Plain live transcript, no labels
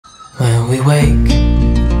When we wake,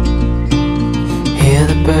 hear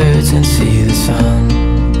the birds and see the sun.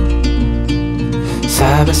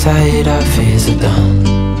 Side by side our fears are done.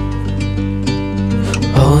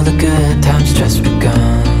 Oh, the good times just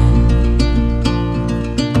begun.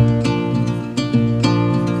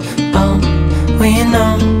 Oh, we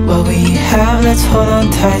know what we have, let's hold on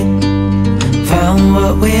tight. Found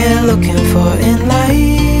what we're looking for in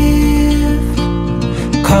life.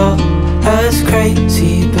 Call us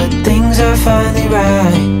crazy, but things are finally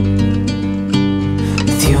right.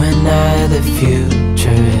 With you and I, the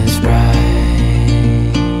future is bright.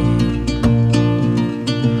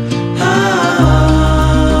 Oh,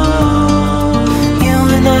 you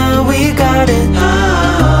and I, we got it.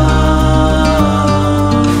 Oh,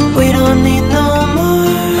 we don't need no more.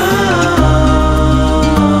 Oh,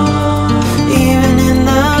 even in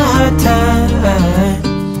the hard times,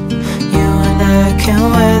 you and I can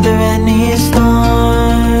weather any storm.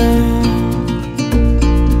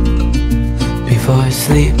 Before I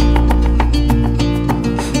sleep,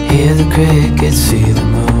 hear the crickets, see the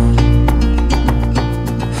moon.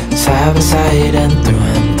 Side by side and through.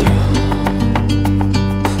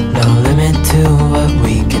 No limit to what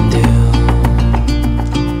we can do.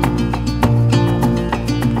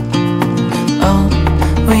 Oh,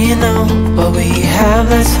 we know what we have,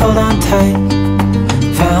 let's hold on tight.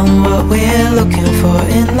 Found what we're looking for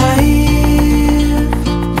in life.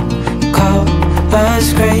 Call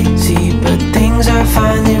us crazy, but things are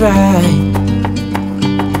finally right.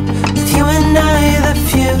 With you and I, the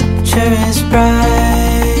future is bright.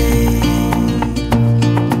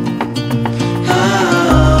 Oh,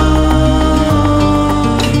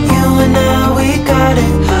 you and I, we got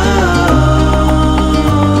it. Oh,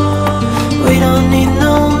 we don't need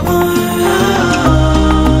no more. Oh,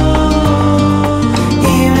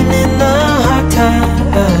 even in the hard times,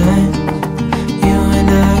 you and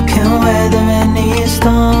I can weather any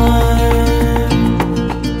storm.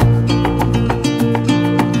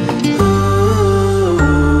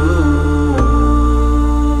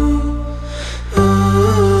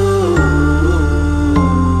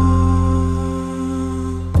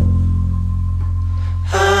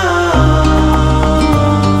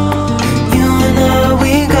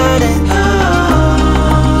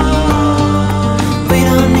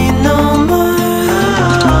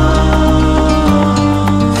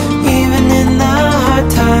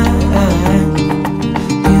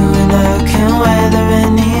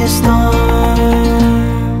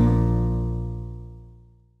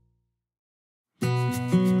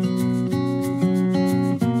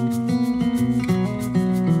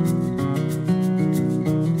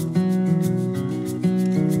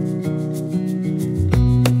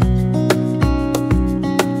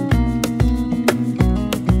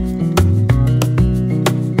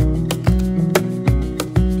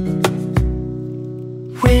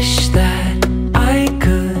 Wish that I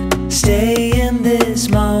could stay in this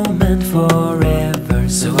moment forever,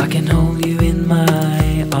 so I can hold you in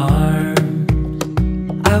my arms.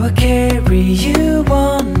 I will carry you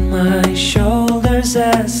on my shoulders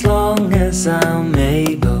as long as I'm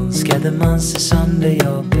able. Scare the monsters under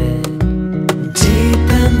your bed. Deep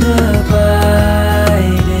and abiding,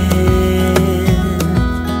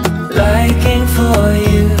 liking for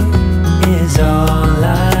you is all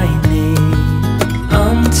I need.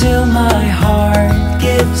 Until my heart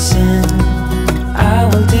gives in, I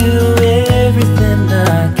will do everything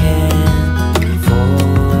I can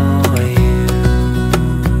for you.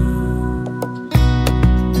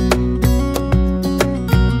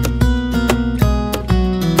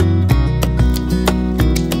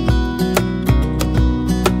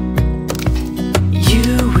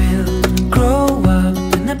 You will grow up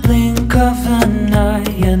in the blink of an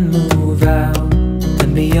eye and move out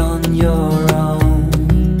and beyond your own.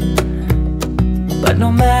 But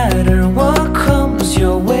no matter what comes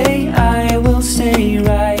your way, I will stay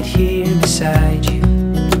right here beside you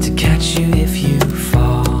to catch you if you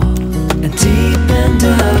fall. And deep and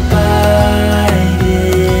abiding,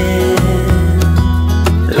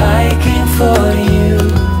 liking for you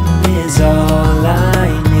is all I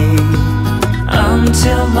need.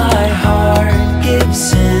 Until my heart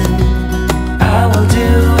gives in, I will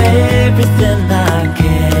do everything I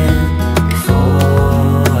can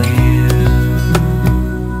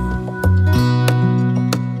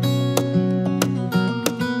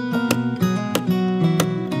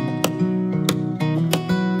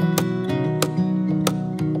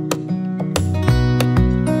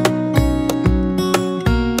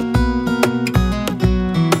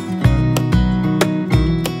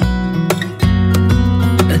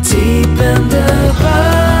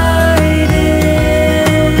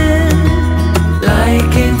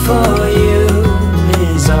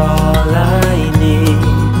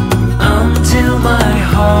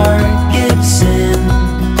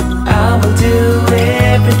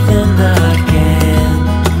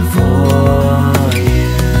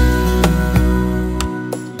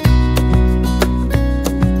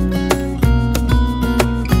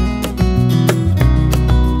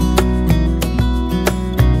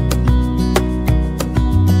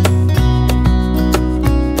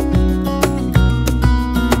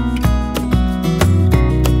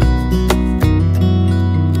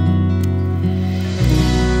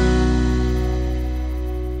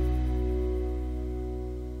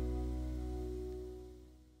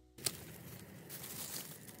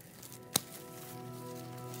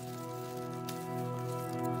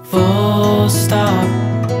stop.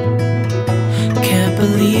 Can't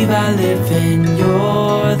believe I live in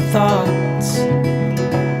your thoughts.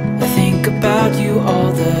 I think about you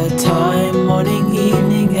all the time, morning,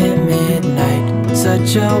 evening, and midnight.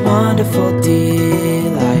 Such a wonderful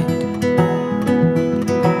delight.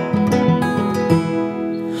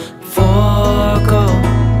 Forgo,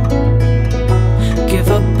 give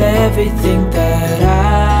up everything that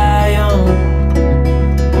I own.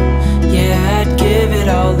 Yeah, I'd give it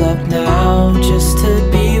all up now, just to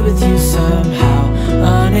be with you somehow.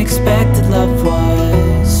 Unexpected love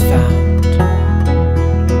was found.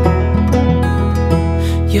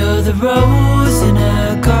 You're the rose in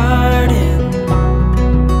a garden,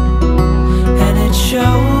 and it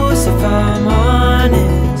shows if I'm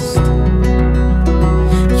honest.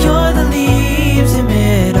 You're the leaves in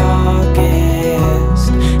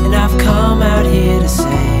mid-August, and I've come out here to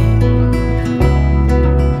say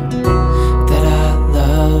that I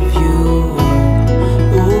love you.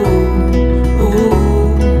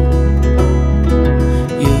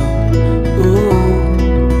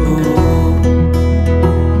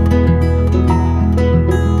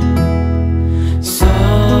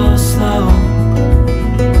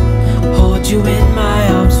 You in my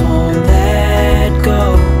arms, won't let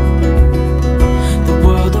go. The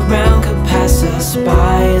world around could pass us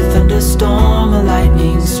by, a thunderstorm, a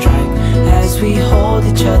lightning strike, as we hold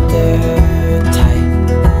each other tight.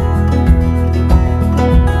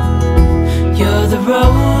 You're the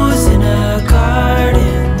rose in a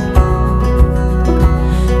garden,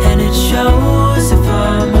 and it shows if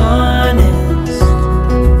I'm honest.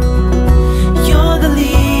 You're the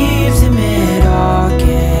leaves in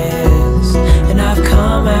mid-August, and I've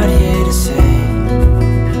come out here to say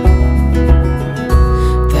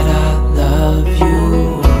that I love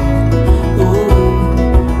you. Ooh,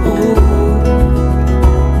 ooh,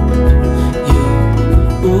 you,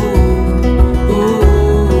 ooh, ooh,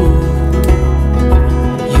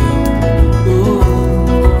 you, ooh,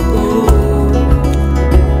 ooh, you,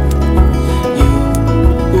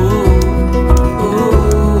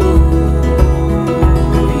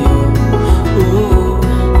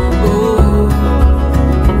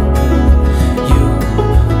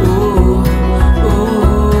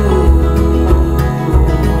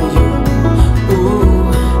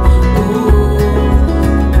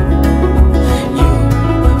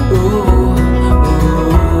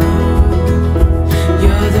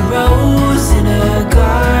 you're the rose in a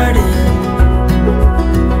garden,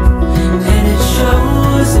 and it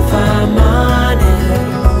shows if I'm honest.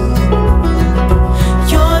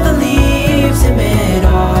 You're the leaves in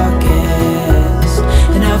mid-August,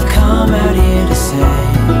 and I've come out here to say,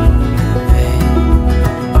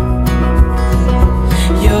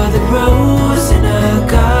 you're the rose in a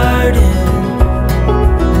garden,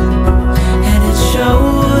 and it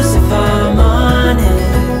shows if I'm honest.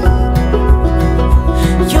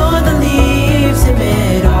 You're the leaves in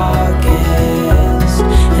mid-August,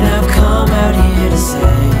 and I've come out here to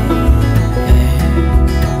say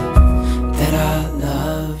that I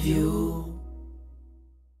love you.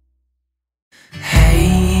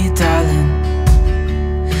 Hey darling,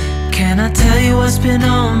 can I tell you what's been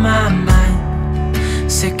on my mind?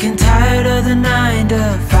 Sick and tired of the 9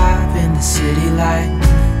 to 5 in the city life.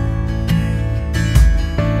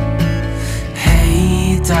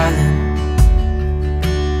 Hey darling,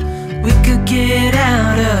 we could get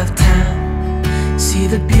out of town, see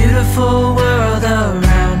the beautiful world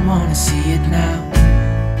around, wanna see it now.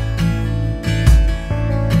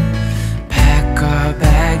 Pack our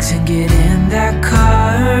bags and get in that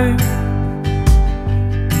car,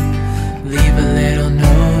 leave a little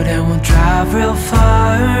note and we'll drive real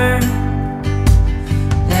far.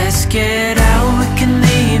 Let's get out, we can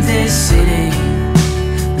leave this city.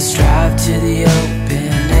 Let's drive to the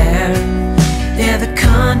open air. Yeah, the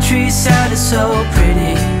countryside is so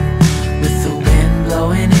pretty, with the wind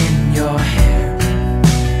blowing in your hair.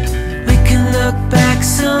 We can look back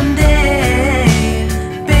someday,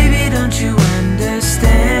 baby, don't you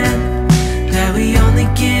understand that we only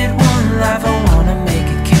get one life? I wanna make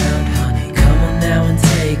it count, honey, come on now and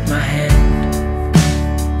take my hand.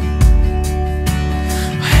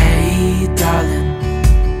 Hey darling,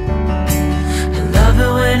 I love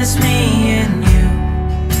it when it's me and you,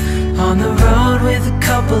 on the road with a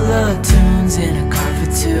couple of tunes in a car for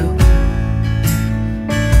two.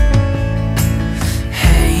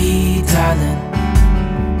 Hey darling,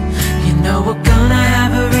 you know we're gonna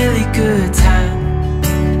have a really good time,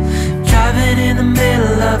 driving in the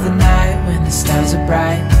middle of the night when the stars are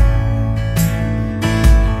bright.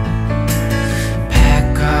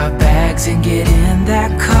 Pack our bags and get in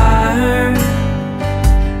that car,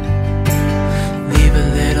 leave a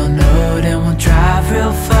little note and we'll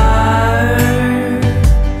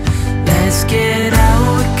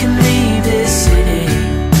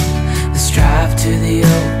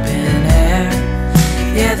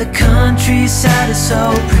the countryside is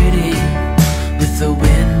so pretty, with the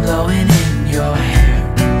wind blowing in your hair.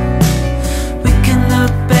 We can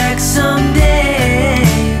look back someday,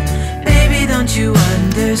 baby, don't you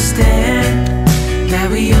understand that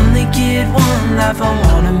we only get one life? I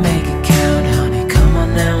wanna make it count, honey, come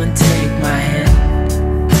on now and take my hand.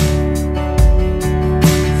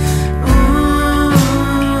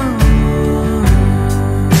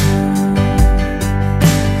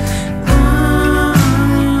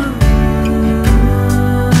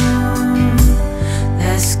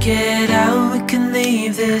 Get out, we can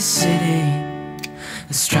leave this city.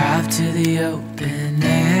 Let's drive to the open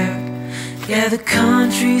air. Yeah, the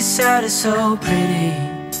countryside is so pretty,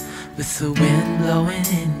 with the wind blowing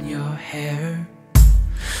in your hair.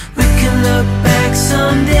 We can look back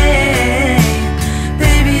someday,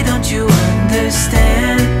 baby, don't you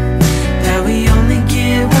understand that we only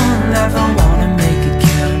get one life? I wanna make it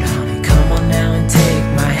count, honey, come on now and take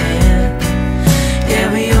my hand. Yeah,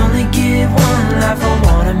 we only get one life, I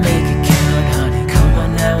wanna make it count, honey, come on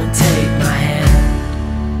now and take my hand.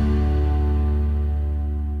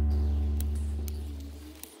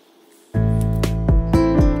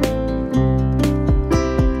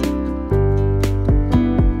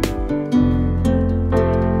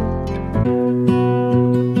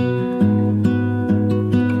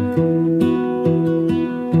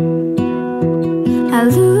 I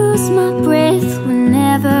lose my breath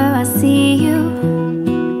whenever I see you.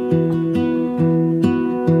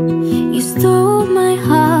 You stole my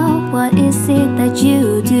heart, what is it that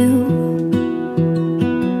you do?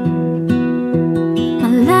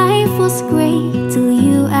 My life was great till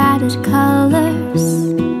you added colors.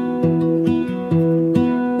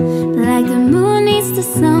 Like the moon needs the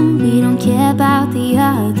sun, we don't care about the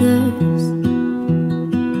others.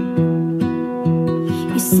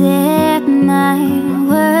 You set my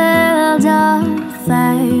world on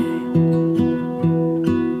fire.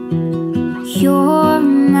 You're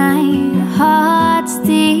my heart's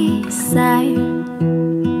desire.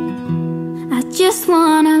 I just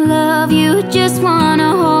wanna love you, just wanna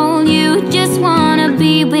hold you, just wanna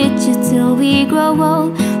be with you till we grow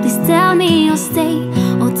old. Please tell me you'll stay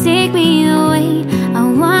or take me away. I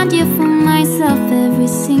want you for myself every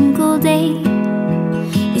single day.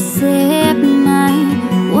 You set my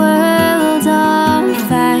world on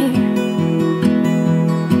fire.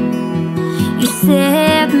 You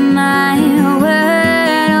set my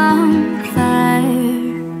world on fire.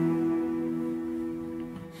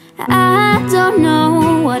 I don't know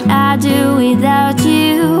what I'd do without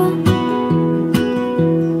you.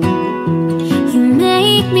 You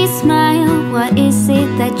make me smile, what is it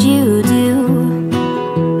that you do?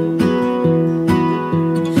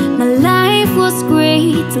 My life was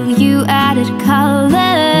great till you added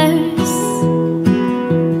colors.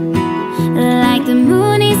 Like the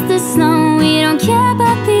moon is the sun, we don't care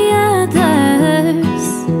about the others.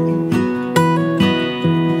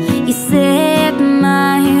 You set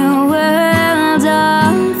my world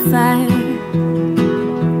on fire.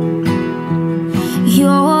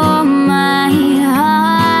 You're my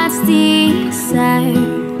heart's desire.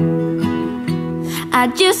 I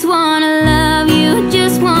just wanna love you,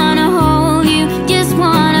 just wanna hold you, just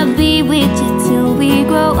wanna be with you till we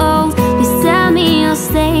grow old. Please tell me you'll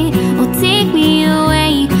stay or take me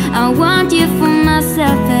away. I want you for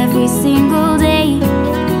myself every single day.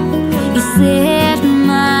 You set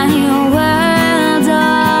my world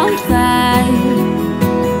on fire.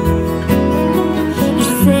 You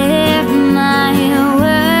set my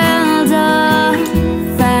world on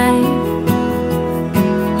fire.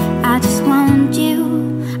 I just want you,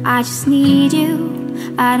 I just need you.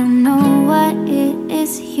 I don't know what it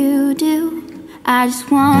is you do. I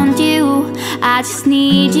just want you, I just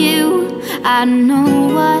need you. I don't know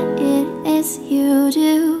what it is you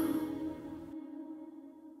do.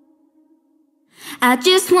 I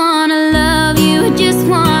just wanna love you, just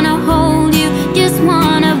wanna hold you, just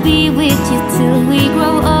wanna be with you till we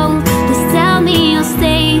grow old. Just tell me you'll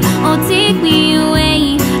stay or take me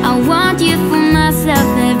away. I want you for myself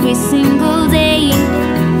every single day.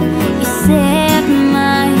 You set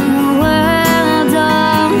my world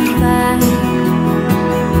on fire.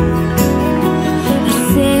 You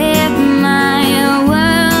set my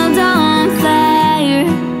world on fire.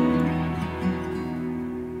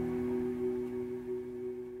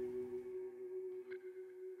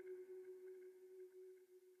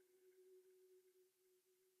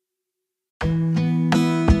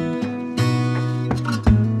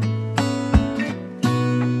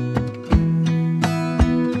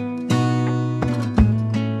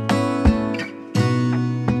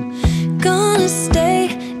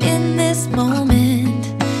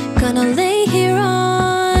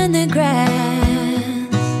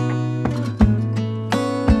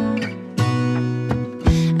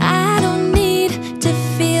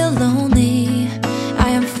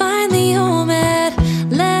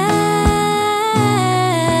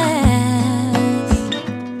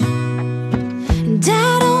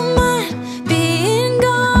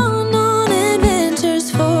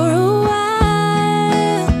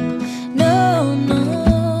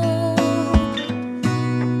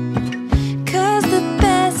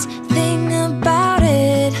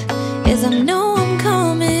 know I'm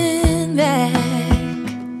coming back.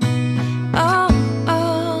 Oh,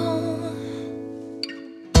 oh.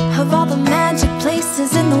 Of all the magic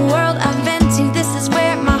places in the world I've been to, this is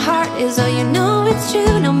where my heart is. Oh, you know it's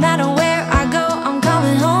true. No matter where I go, I'm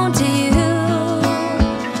coming home to you.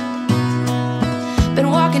 Been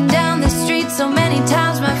walking down the street so many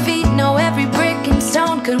times, my feet know every brick and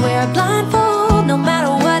stone. Could wear a blindfold. No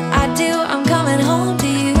matter what I do, I'm coming home to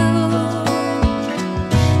you.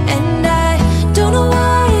 And I don't know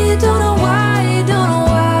why, don't know why, don't know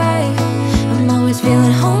why I'm always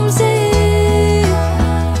feeling homesick.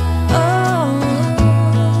 Oh,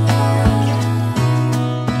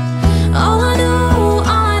 all I know,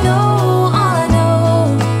 all I know, all I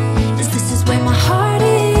know is this is where my heart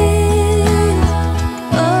is.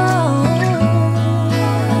 Oh,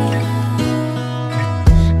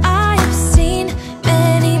 I have seen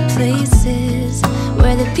many places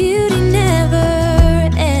where the beauty never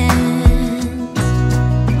ends.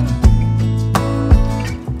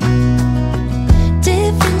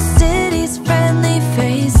 Different cities, friendly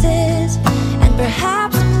faces, and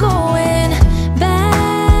perhaps I'm going back.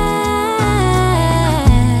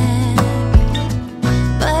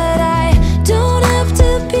 But I don't have to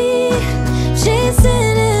be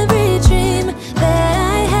chasing every dream that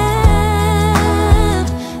I have.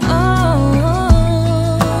 Oh, no.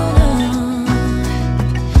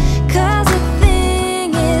 'Cause the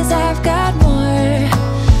thing is, I've got more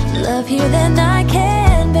love here than I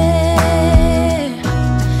can bear.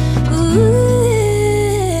 Ooh.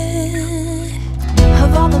 Of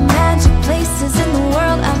all the magic places in the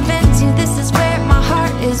world I've been to, this is where my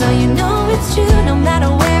heart is. Oh, you know it's true. No matter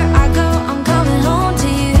where I go, I'm coming home to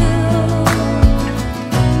you.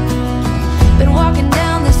 Been walking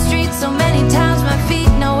down the street so many times, my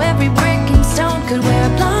feet know every brick and stone. Could wear a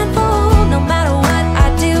blindfold. No matter what I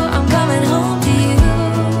do, I'm coming home to you.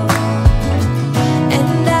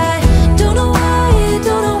 And I don't know why,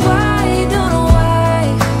 don't know why, don't know why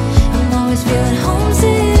I'm always feeling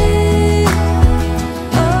homesick.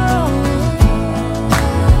 Oh,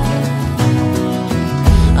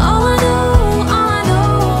 all I know, all I know,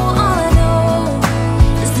 all I know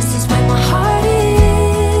is this is where my heart is.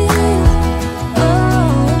 Oh,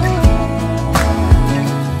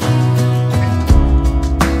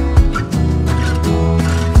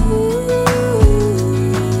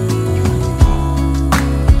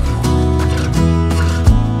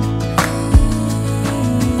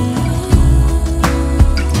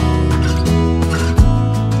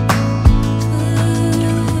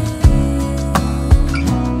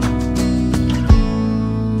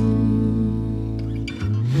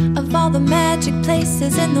 of all the magic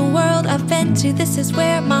places in the world I've been to, this is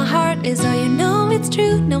where my heart is. Oh, you know it's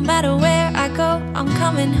true. No matter where I go, I'm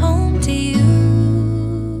coming home to you.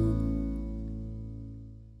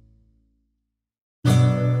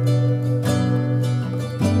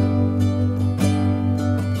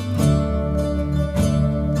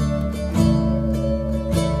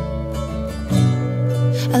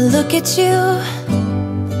 I look at you,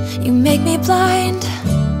 you make me blind.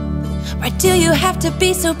 Why do you have to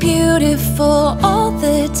be so beautiful all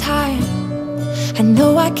the time? I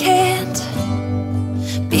know I can't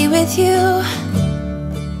be with you.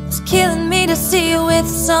 It's killing me to see you with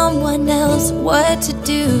someone else. What to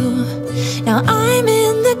do? Now I'm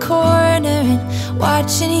in the corner and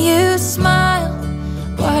watching you smile,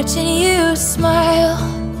 watching you smile.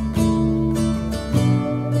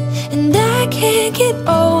 And I can't get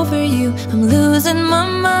over you, I'm losing my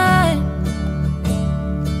mind.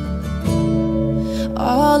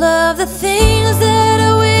 All of the things that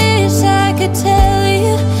I wish I could tell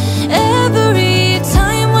you, every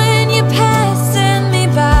time when you're passing me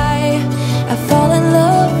by, I fall in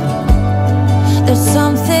love. There's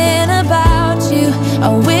something about you, I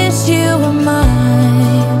wish you were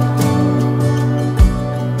mine.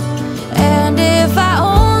 And if I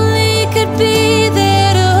only could be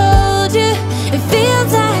there to hold you, it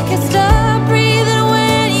feels like I stop breathing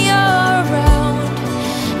when you're around.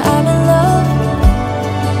 I'm in love.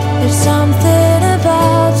 There's something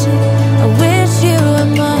about you, I wish you were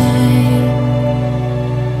mine.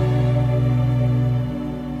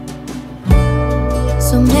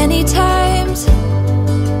 So many times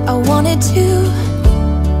I wanted to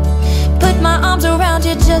put my arms around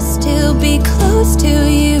you just to be close to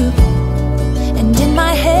you. And in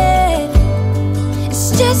my head,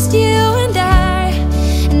 it's just you and I.